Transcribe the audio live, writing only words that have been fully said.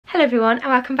Hello everyone and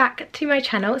welcome back to my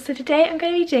channel. So today I'm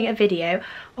going to be doing a video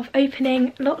of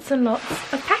opening lots and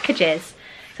lots of packages.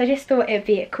 So I just thought it would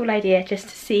be a cool idea just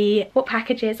to see what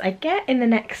packages I get in the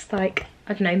next, like,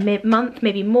 I don't know, month,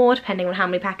 maybe more, depending on how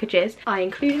many packages I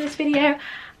include in this video.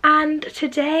 And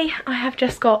today I have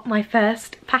just got my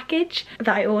first package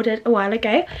that I ordered a while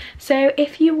ago. So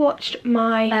if you watched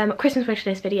my Christmas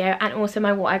wishlist video and also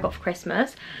my what I got for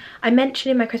Christmas, I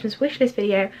mentioned in my Christmas wishlist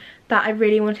video that I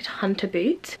really wanted hunter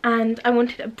boots, and I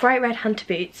wanted bright red hunter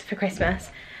boots for Christmas.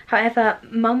 However,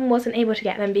 Mum wasn't able to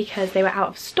get them because they were out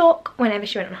of stock whenever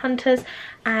she went on hunters,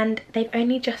 and they've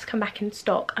only just come back in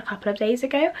stock a couple of days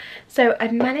ago. So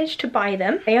I've managed to buy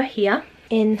them. They are here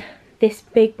in this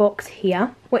big box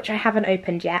here, which I haven't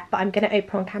opened yet, but I'm going to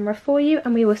open on camera for you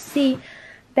and we will see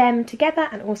them together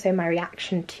and also my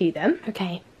reaction to them.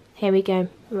 Okay, here we go.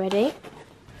 Ready?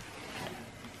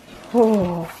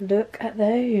 Oh, look at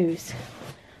those.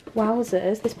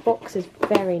 Wowzers, this box is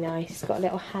very nice. It's got a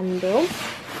little handle.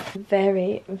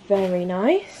 Very, very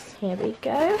nice. Here we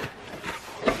go.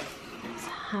 Let's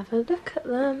have a look at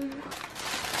them.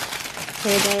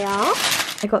 Here they are.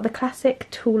 I got the classic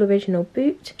Tool Original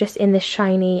boot, just in this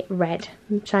shiny red,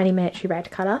 shiny military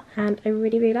red colour, and I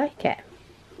really, really like it.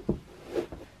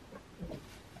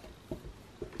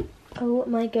 Oh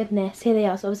my goodness, here they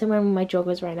are. So obviously I'm wearing my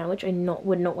joggers right now, which I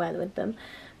would not wear with them,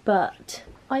 but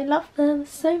I love them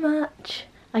so much.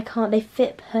 I can't, they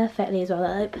fit perfectly as well.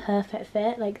 They're like perfect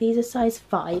fit. Like, these are size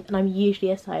 5 and I'm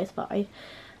usually a size 5.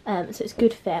 So it's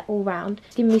good fit all round.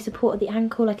 It's giving me support at the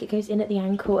ankle, like it goes in at the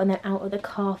ankle and then out of the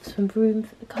calves, from room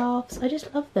for the calves. I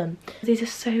just love them. These are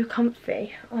so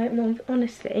comfy. I'm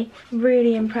honestly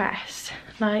really impressed.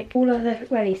 Like, all of the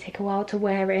wellies take a while to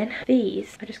wear in.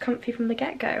 These are just comfy from the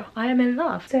get-go. I am in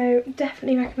love. So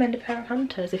definitely recommend a pair of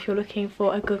hunters if you're looking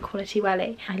for a good quality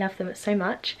welly. I love them so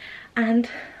much, and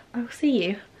I'll see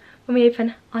you when we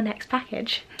open our next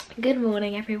package. Good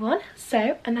morning everyone.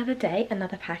 So another day,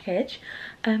 another package.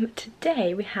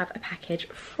 Today we have a package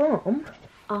from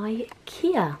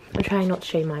IKEA. I'm trying not to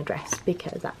show you my address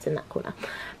because that's in that corner,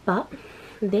 but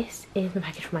this is the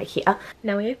package from IKEA.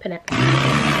 Now we open it.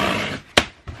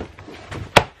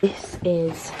 This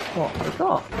is what we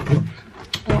got.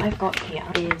 What I've got here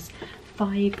is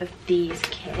 5 of these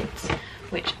kits,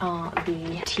 which are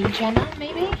the T-Jenner,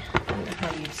 maybe? I don't know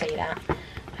how you'd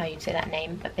say that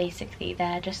name, but basically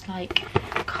they're just like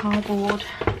cardboard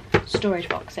storage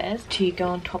boxes to go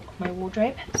on top of my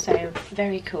wardrobe. So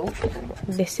very cool.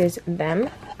 This is them.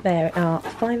 There are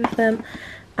 5 of them,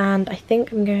 and I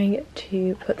think I'm going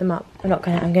to put them up. I'm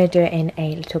going to do it in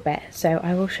a little bit, so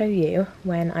I will show you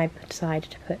when I decide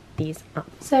to put these up.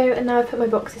 So now I've put my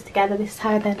boxes together. This is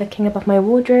how they're looking above my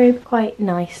wardrobe. Quite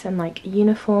nice and like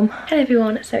uniform. Hello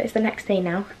everyone, so it's the next day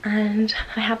now and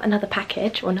I have another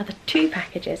package, or another 2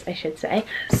 packages I should say.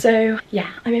 So yeah,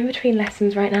 I'm in between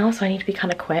lessons right now, so I need to be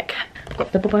kind of quick. I've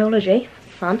got the biology.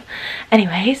 Fun.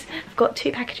 Anyways, I've got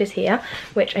 2 packages here,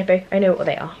 which I know what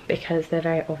they are because they're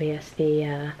very obviously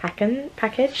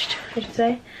packaged, I should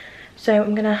say. So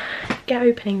I'm gonna get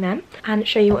opening them and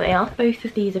show you what they are. Both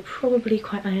of these are probably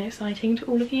quite unexciting to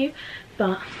all of you,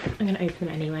 but I'm gonna open them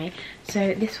anyway.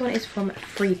 So this one is from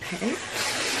Freeprint,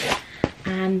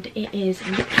 and it is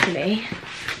literally,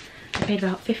 I paid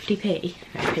about 50p,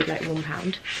 I paid like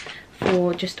 £1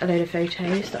 for just a load of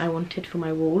photos that I wanted for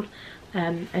my wall.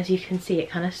 As you can see, it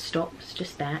kind of stops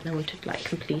just there and I wanted to like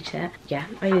complete it. Yeah,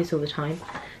 I do this all the time.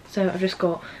 So I've just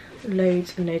got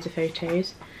loads and loads of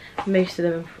photos, most of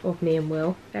them of me and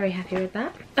Will. Very happy with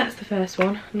that. That's the first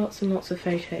one, lots and lots of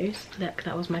photos. Look,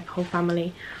 that was my whole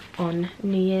family on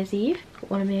New Year's Eve. Got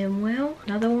one of me and Will,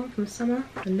 another one from summer,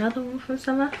 another one from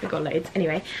summer. We've got loads.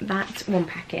 Anyway, that's one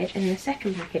package, and the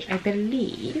second package I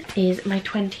believe is my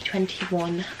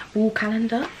 2021 wall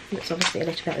calendar. It's obviously a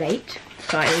little bit late,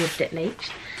 so I ordered it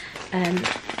late.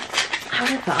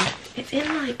 However, it's in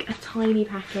like a tiny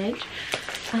package,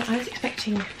 and I was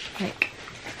expecting like,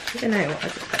 I don't know what I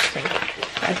was expecting,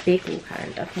 a big wall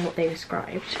calendar from what they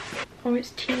described. Oh,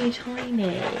 it's teeny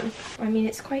tiny. I mean,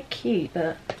 it's quite cute,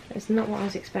 but it's not what I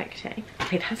was expecting.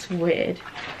 Okay, that's weird.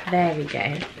 There we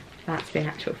go. That's the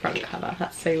actual front cover.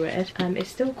 That's so weird. It's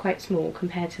still quite small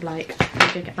compared to like, I'm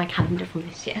gonna get my calendar from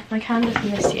this year. My calendar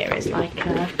from this year is like,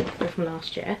 or from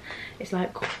last year, it's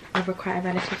like over quite a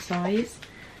relative size.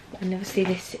 And obviously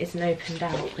this isn't opened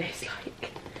out, but it's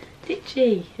like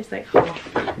stitchy. It's like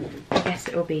half. I guess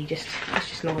it will be just, it's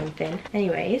just long and thin.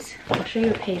 Anyways, I'll show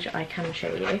you a page that I can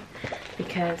show you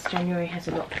because January has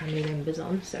a lot of family members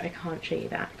on, so I can't show you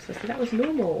that. So that was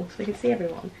normal, so I can see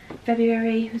everyone.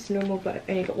 February was normal, but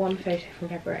I only got 1 photo from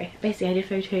February. Basically, I did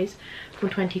photos from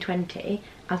 2020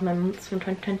 as my months from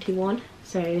 2021.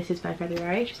 So this is my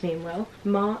February, just me and Will.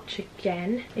 March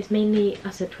again, it's mainly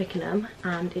us at Twickenham,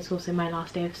 and it's also my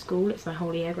last day of school. It's my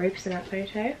whole year group in that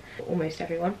photo. Almost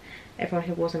everyone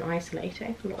who wasn't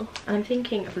isolating. And I'm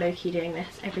thinking of low-key doing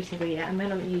this every single year. I'm going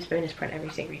to use bonus print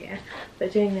every single year,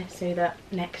 but doing this so that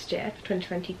next year, for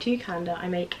 2022 calendar, I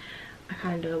make a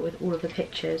calendar with all of the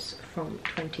pictures from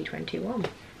 2021.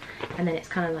 And then it's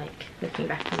kind of like looking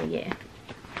back on the year.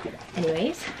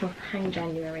 Anyways, we'll hang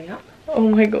January up. Oh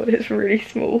my god, it's really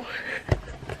small.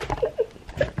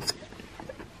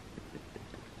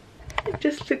 It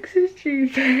just looks so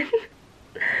stupid.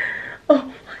 Oh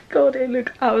my god, it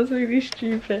looks absolutely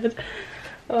stupid.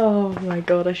 Oh my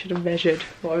god, I should have measured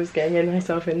what I was getting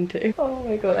myself into. Oh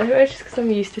my god, I know it's just because I'm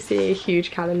used to seeing a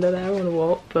huge calendar there on a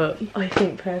wall, but I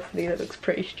think personally that looks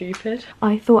pretty stupid.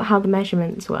 I thought how the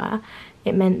measurements were,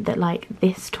 it meant that like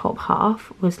this top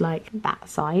half was like that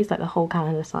size, like the whole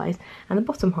calendar size, and the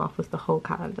bottom half was the whole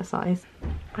calendar size.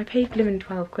 I paid living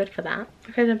 12 quid for that.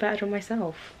 I could have done better on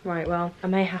myself. Right, well, I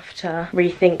may have to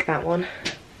rethink that one,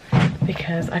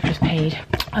 because I've just paid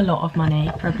a lot of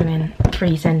money for a blooming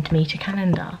 3cm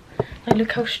calendar. Like,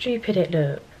 look how stupid it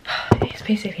looks. It's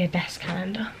basically a desk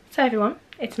calendar. So everyone,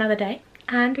 it's another day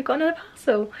and we've got another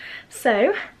parcel.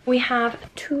 So we have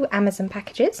 2 Amazon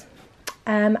packages.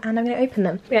 And I'm going to open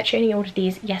them. We actually only ordered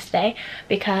these yesterday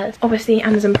because obviously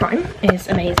Amazon Prime is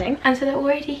amazing, and so they're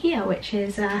already here, which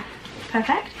is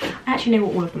perfect. I actually know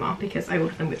what all of them are because I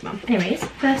ordered them with mum. Anyways,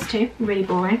 first 2, really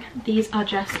boring. These are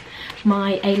just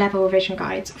my A-level revision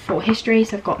guides for history.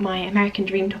 So I've got my American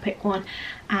Dream topic one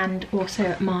and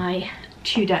also my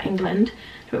Tudor England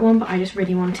topic one, but I just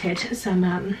really wanted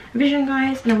some revision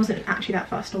guides, and I wasn't actually that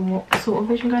fussed on what sort of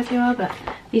revision guides they are, but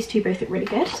these 2 both look really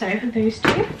good, so those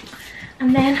 2.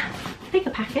 And then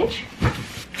bigger package.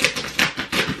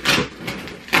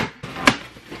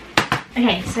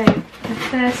 Okay, so the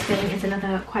first thing is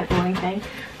another quite boring thing,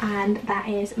 and that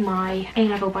is my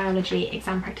A-level biology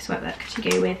exam practice workbook to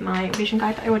go with my revision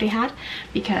guide that I already had,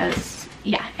 because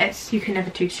yeah, you can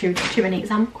never do too many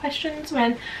exam questions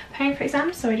when preparing for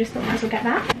exams, so I just thought I might as well get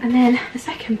that. And then the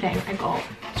second thing I got,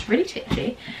 it's really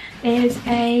titchy, is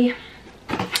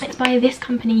it's by this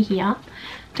company here.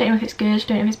 Don't know if it's good,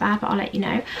 don't know if it's bad, but I'll let you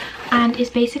know. And it's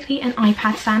basically an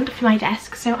iPad stand for my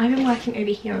desk. So I've been working over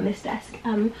here on this desk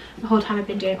the whole time I've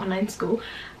been doing online school,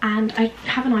 and I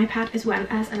have an iPad as well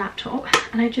as a laptop,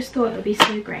 and I just thought it would be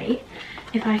so great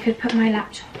if I could put my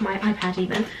iPad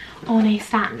even, on a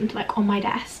stand like on my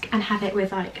desk and have it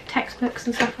with like textbooks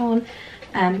and stuff on,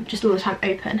 just all the time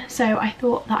open. So I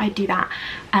thought that I'd do that,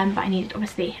 but I needed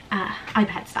obviously an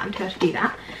iPad stand to be able to do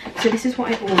that. So this is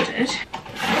what I ordered.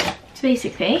 So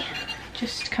basically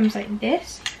just comes like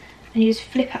this, and you just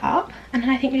flip it up, and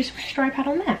then I think you just rest your iPad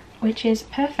on there, which is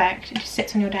perfect. It just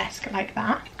sits on your desk like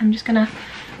that. I'm just gonna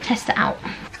test it out.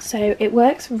 So it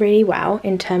works really well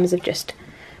in terms of just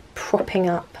propping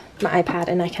up my iPad,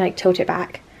 and I can like tilt it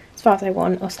back as far as I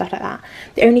want or stuff like that.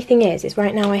 The only thing is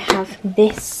right now I have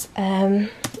this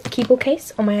keyboard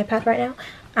case on my iPad right now,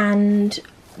 and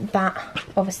that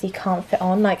obviously can't fit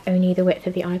on, like only the width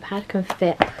of the iPad can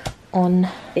fit on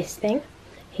this thing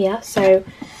here, so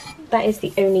that is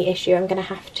the only issue. I'm gonna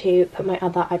have to put my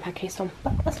other iPad case on,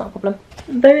 but that's not a problem.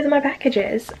 Those are my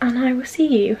packages, and I will see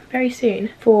you very soon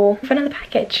for another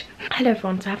package. Hello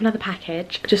everyone, so I have another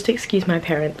package. Just to excuse my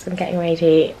appearance, I'm getting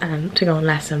ready to go on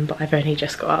lesson, but I've only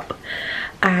just got up,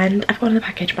 and I've got another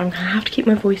package, but I'm gonna have to keep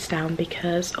my voice down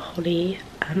because Holly,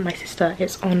 my sister,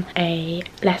 is on a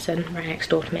lesson right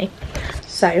next door to me.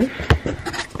 So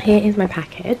here is my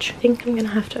package. I think I'm gonna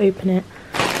have to open it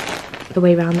the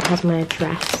way around that has my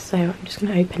address, so I'm just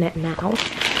gonna open it now.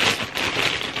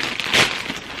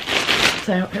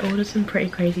 So I ordered some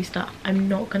pretty crazy stuff. I'm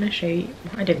not gonna show you,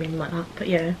 I don't mean like that, but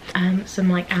yeah,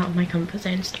 some like out of my comfort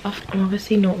zone stuff. I'm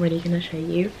obviously not really gonna show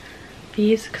you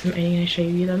these because I'm only gonna show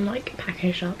you them like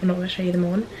packaged up. I'm not gonna show you them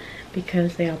on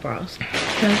because they are bras.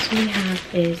 First one we have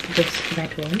is this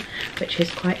red one, which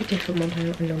is quite a different one than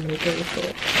what I normally go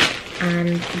for.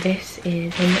 And this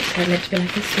is one that's meant to be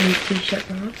like a smooth t-shirt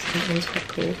bra, so that one's quite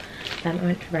cool. I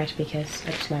went for red because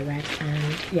I just wear red,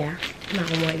 and yeah,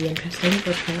 that one might be interesting.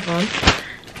 We'll try it on.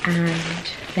 And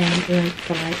then we went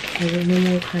for like a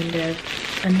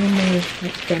normal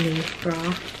like demi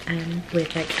bra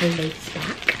with like a lace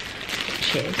back,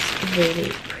 which is really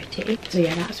pretty. So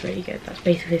yeah, that's really good. That's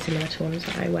basically similar to ones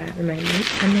that I wear at the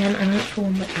moment. And then I went for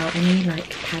one without any like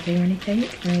padding or anything,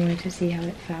 and I wanted to see how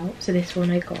it felt. So this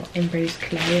one I got in rose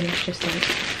clay, and it's just like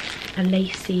a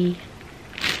lacy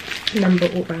number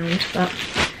all round, but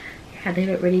yeah, they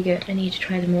look really good. I need to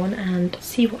try them on and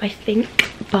see what I think,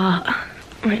 but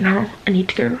right now I need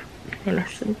to go to my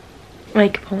lesson.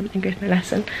 like on and go to my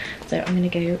lesson. So I'm gonna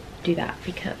go do that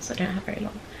because I don't have very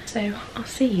long. So I'll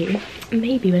see you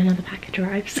maybe when another package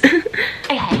arrives.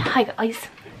 Okay, hi guys.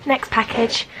 Next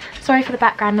package. Sorry for the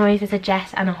background noise, there's a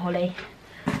Jess and a Holly.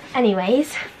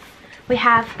 Anyways, we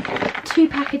have 2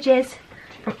 packages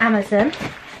from Amazon.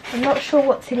 I'm not sure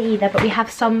what's in either, but we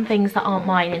have some things that aren't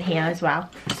mine in here as well.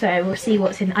 So we'll see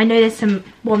what's in. I know there's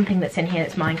one thing that's in here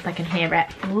that's mine because I can hear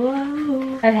it.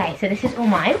 Whoa. Okay, so this is all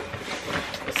mine.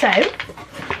 So,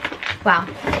 well,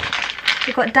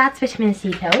 we've got Dad's vitamin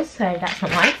C pills, so that's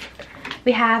not mine.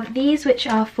 We have these which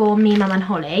are for me, Mum and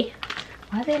Holly.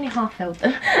 Why are they only half filled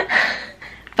them?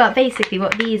 But basically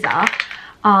what these are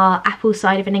apple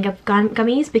cider vinegar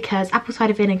gummies, because apple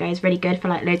cider vinegar is really good for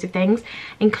like loads of things,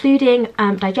 including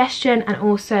digestion, and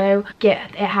also it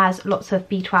has lots of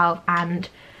B12 and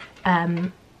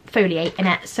foliate in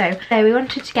it. So we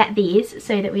wanted to get these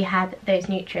so that we had those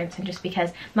nutrients, and just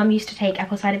because Mum used to take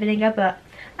apple cider vinegar, but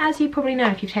as you probably know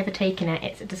if you've ever taken it,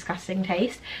 it's a disgusting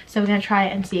taste. So we're going to try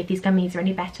it and see if these gummies are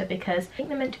any better, because I think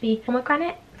they're meant to be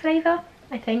pomegranate flavour,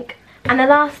 I think. And the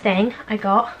last thing I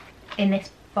got in this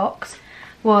box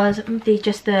was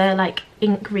just the like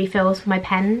ink refills for my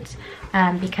pens,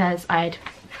 because I'd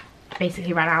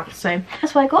basically ran out. So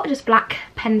that's what I got, just black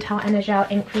Pentel Energel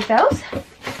ink refills.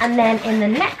 And then in the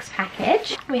next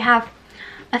package we have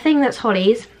a thing that's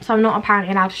Holly's, so I'm not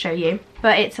apparently allowed to show you,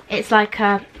 but it's like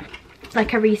a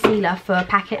resealer for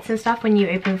packets and stuff when you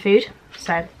open food.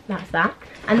 So that's that.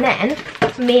 And then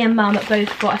me and Mum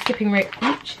both got a skipping rope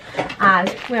each,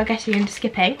 as we are getting into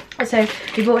skipping. And so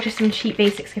we bought just some cheap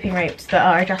basic skipping ropes that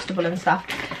are adjustable and stuff,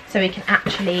 so we can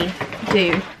actually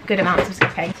do good amounts of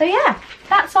skipping. So yeah,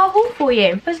 that's our haul for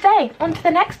you for today. On to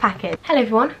the next package. Hello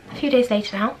everyone, a few days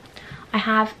later now. I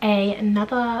have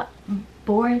another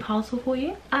boring parcel for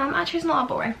you. Actually it's not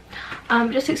that boring.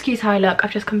 Just excuse how I look.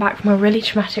 I've just come back from a really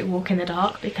traumatic walk in the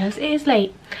dark because it is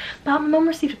late. But my mum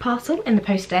received a parcel in the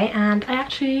post today, and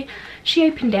she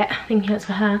opened it thinking it was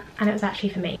for her, and it was actually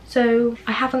for me. So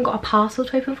I haven't got a parcel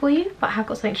to open for you, but I have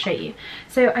got something to show you.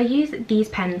 So I use these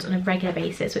pens on a regular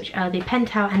basis, which are the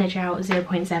Pentel Energel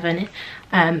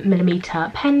 0.7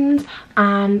 millimeter pens,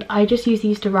 and I just use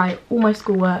these to write all my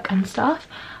schoolwork and stuff.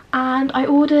 And I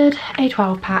ordered a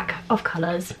 12 pack of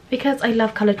colours because I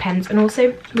love coloured pens, and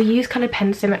also we use coloured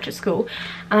pens so much at school,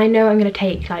 and I know I'm going to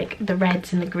take like the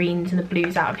reds and the greens and the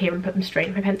blues out of here and put them straight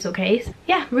in my pencil case.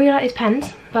 Yeah, really like these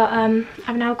pens, but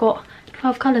I've now got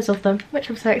 12 colours of them, which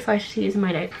I'm so excited to use in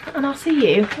my note. And I'll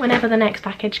see you whenever the next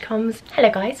package comes.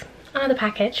 Hello guys, another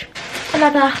package,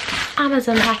 another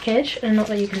Amazon package, and not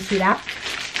that you can see that.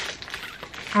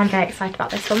 I'm very excited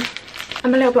about this one.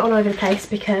 I'm a little bit all over the place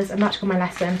because I'm about to go on my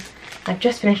lesson. I've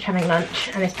just finished having lunch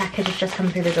and this package has just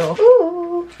come through the door.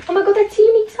 Ooh! Oh my god, they're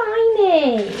teeny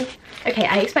tiny! Okay,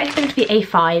 I expected them to be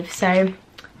A5, so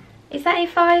is that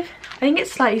A5? I think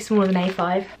it's slightly smaller than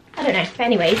A5. I don't know. But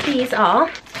anyways, these are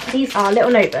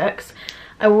little notebooks.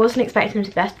 I wasn't expecting them to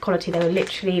be the best quality. They were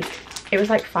literally, it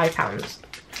was like £5.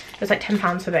 It was like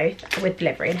 £10 for both with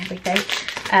delivery and everything.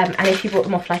 And if you bought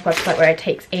them off like a website where it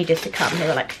takes ages to come, they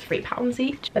were like £3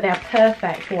 each. But they are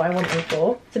perfect for what I want them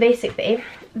for. So basically,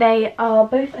 they are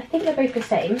both, I think they're both the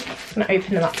same. I'm just gonna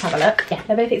open them up to have a look. Yeah,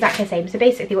 they're both exactly the same. So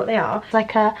basically what they are, it's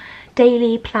like a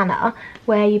daily planner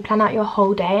where you plan out your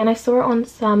whole day. And I saw it on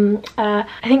some, I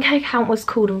think her account was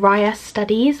called Raya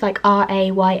Studies, like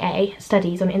R-A-Y-A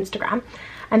Studies on Instagram.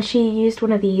 And she used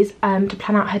one of these to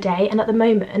plan out her day, and at the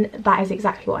moment that is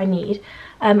exactly what I need.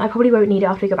 I probably won't need it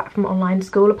after we go back from online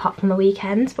school, apart from the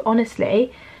weekends, but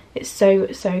honestly it's so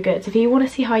good. So if you want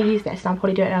to see how I use this, and I'll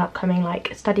probably do it in an upcoming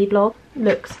like study vlog.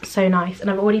 Looks so nice,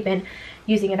 and I've already been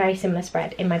using a very similar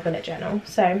spread in my bullet journal,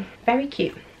 so very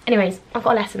cute. Anyways, I've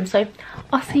got a lesson, so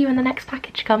I'll see you when the next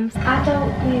package comes.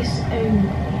 Adult use only.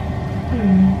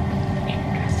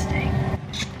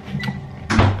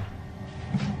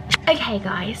 Okay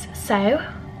guys, so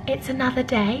it's another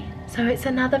day, so it's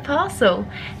another parcel.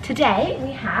 Today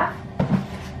we have,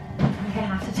 I'm gonna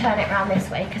have to turn it around this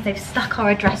way because they've stuck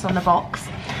our address on the box,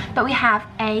 but we have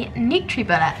a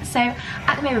NutriBullet. So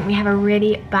at the moment we have a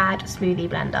really bad smoothie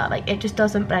blender, like it just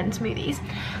doesn't blend smoothies.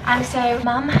 And so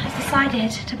Mum has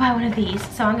decided to buy one of these,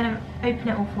 so I'm gonna open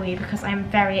it all for you because I'm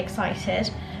very excited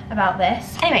about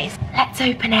this. Anyways, let's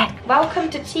open it. Welcome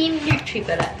to Team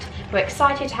NutriBullet. We're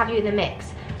excited to have you in the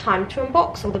mix. Time to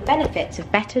unbox all the benefits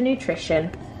of better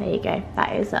nutrition. There you go.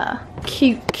 That is a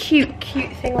cute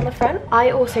thing on the front.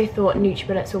 I also thought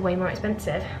NutriBullets were way more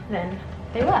expensive than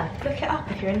they were. Look it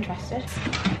up if you're interested.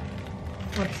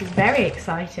 Well, this is very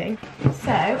exciting.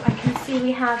 So I can see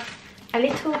we have a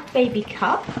little baby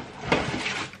cup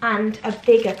and a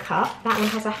bigger cup. That one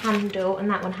has a handle and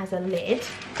that one has a lid.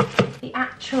 the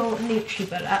actual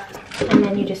NutriBullet, and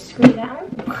then you just squeeze it out.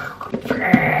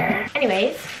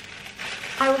 Anyways,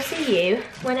 I will see you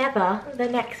whenever the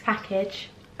next package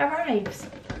arrives,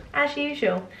 as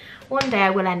usual. One day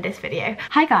I will end this video.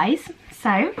 Hi guys,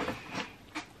 so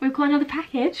we've got another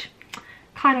package.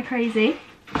 Kind of crazy.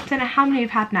 Don't know how many we've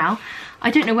had now.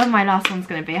 I don't know when my last one's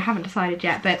going to be. I haven't decided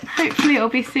yet, but hopefully it'll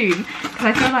be soon, because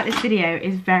I feel like this video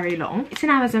is very long. It's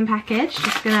an Amazon package.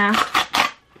 Just gonna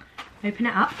open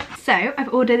it up. So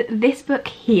I've ordered this book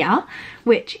here,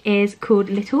 which is called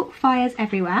Little Fires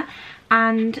Everywhere,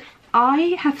 and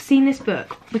I have seen this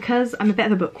book because I'm a bit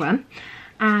of a bookworm,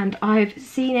 and I've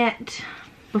seen it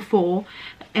before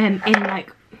in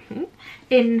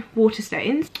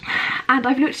Waterstones, and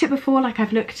I've looked at it before. Like,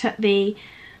 I've looked at the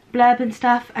blurb and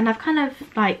stuff, and I've kind of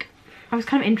like, I was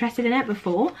kind of interested in it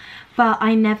before, but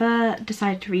I never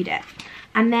decided to read it.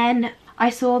 And then I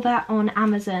saw that on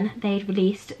Amazon they'd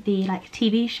released the like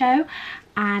TV show,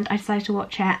 and I decided to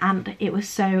watch it, and it was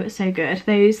so good.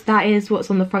 That is what's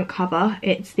on the front cover.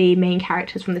 It's the main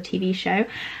characters from the TV show,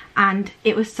 and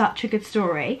it was such a good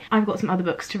story. I've got some other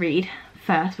books to read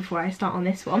first before I start on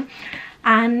this one,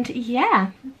 and yeah,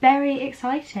 very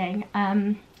exciting.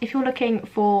 If you're looking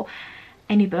for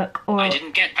a new book, or I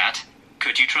didn't get that.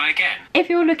 Could you try again? If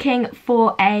you're looking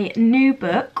for a new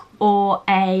book or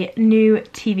a new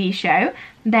TV show,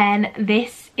 then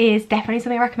this is definitely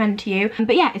something I recommend to you.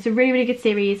 But yeah, it's a really good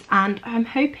series, and I'm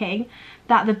hoping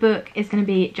that the book is going to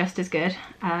be just as good.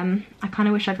 I kind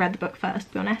of wish I'd read the book first,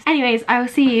 to be honest. Anyways, I will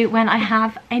see you when I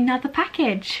have another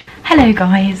package. Hello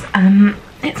guys,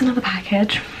 it's another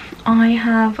package. I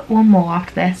have one more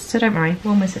after this, so don't worry,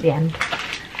 one was at the end.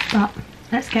 But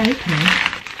let's get opening.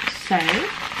 So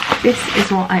this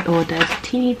is what I ordered.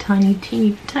 Teeny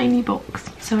tiny box.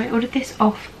 So I ordered this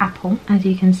off Apple. As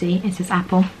you can see, it says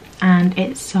Apple, and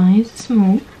it's size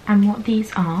small. And what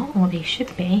these are, or these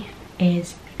should be,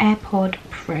 is AirPod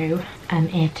Pro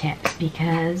ear tips,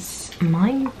 because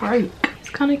mine broke. It's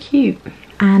kind of cute.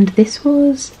 And this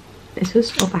was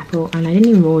off Apple, and I didn't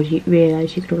even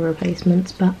realise you could order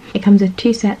replacements, but it comes with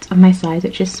 2 sets of my size,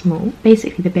 which is small.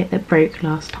 Basically the bit that broke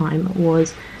last time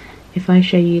was, if I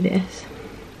show you this,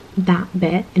 that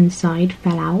bit inside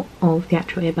fell out of the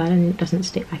actual earbud and it doesn't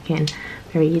stick back in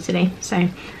very easily. So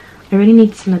I really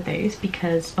need some of those,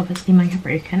 because obviously mine are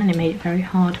broken and it made it very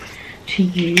hard to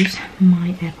use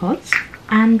my AirPods.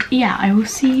 And yeah, I will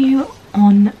see you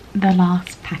on the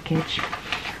last package,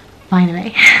 finally.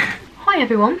 Hi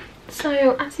everyone.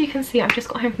 So as you can see, I've just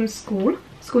got home from school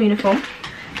uniform,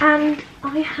 and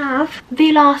I have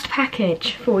the last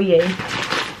package for you.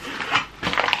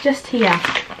 Just here.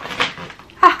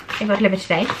 It got delivered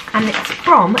today, and it's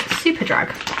from Superdrug.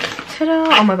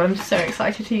 Ta-da! Oh my god, I'm so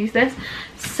excited to use this.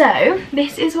 So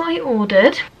this is what I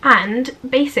ordered, and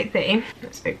basically,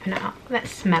 let's open it up. Let's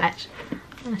smell it.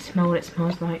 Let's smell what it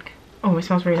smells like. Oh, it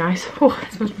smells really nice. Oh,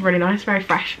 it smells really nice, very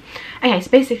fresh. Okay, so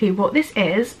basically what this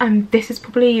is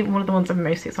probably one of the ones I'm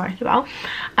most excited about.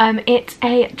 It's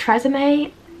a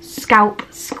Tresemme scalp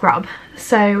scrub.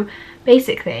 So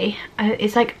basically,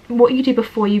 it's like what you do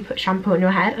before you put shampoo on your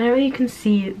head. I don't know if you can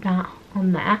see that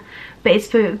on there, but it's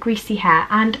for greasy hair.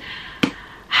 And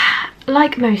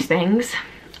like most things,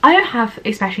 I don't have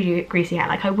especially greasy hair.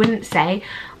 Like, I wouldn't say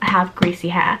I have greasy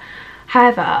hair.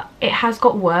 However, it has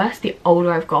got worse the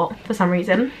older I've got, for some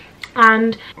reason.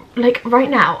 And like right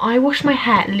now, I washed my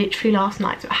hair literally last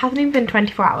night, so it hasn't even been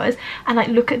 24 hours. And like,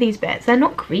 look at these bits. They're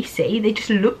not greasy, they just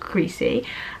look greasy.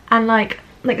 And like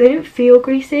they don't feel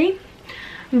greasy.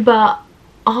 But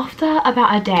after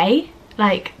about a day,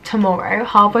 like tomorrow,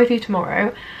 halfway through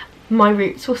tomorrow, my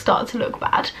roots will start to look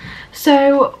bad.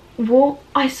 So what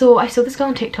I saw this girl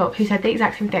on TikTok who said the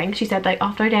exact same thing. She said like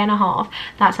after a day and a half,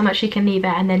 that's how much she can leave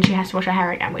it, and then she has to wash her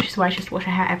hair again, which is why she has to wash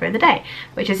her hair every other day,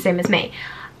 which is the same as me.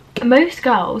 Most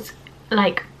girls,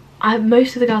 like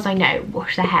most of the girls I know,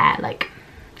 wash their hair like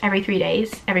every 3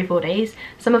 days, every 4 days.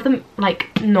 Some of them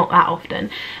like not that often,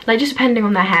 like just depending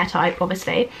on their hair type,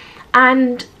 obviously.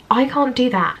 And I can't do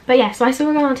that. But yeah, so I saw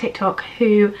a girl on TikTok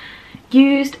who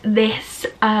used this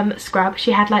scrub.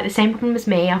 She had like the same problem as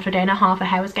me. After a day and a half, her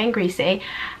hair was getting greasy,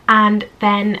 and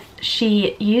then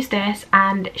she used this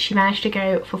and she managed to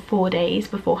go for 4 days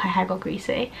before her hair got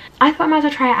greasy. I thought I might as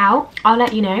well try it out. I'll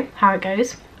let you know how it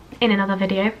goes in another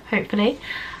video, hopefully.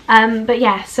 But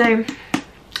yeah, so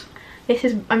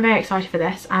I'm very excited for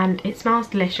this, and it smells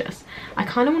delicious. I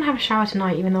kind of want to have a shower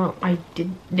tonight, even though I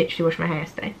did literally wash my hair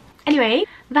yesterday. Anyway,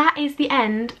 that is the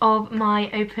end of my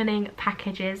opening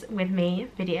packages with me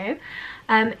video.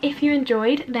 If you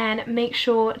enjoyed, then make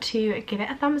sure to give it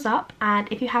a thumbs up, and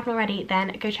if you haven't already,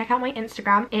 then go check out my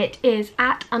Instagram. It is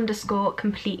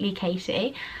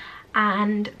 @_completelykatie,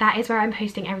 and that is where I'm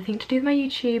posting everything to do with my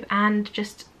YouTube and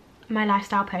just my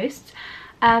lifestyle posts.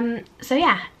 So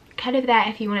yeah, head over there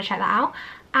if you want to check that out,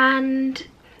 and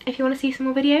if you want to see some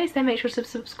more videos then make sure to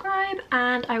subscribe,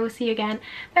 and I will see you again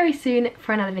very soon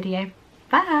for another video.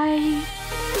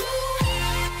 Bye!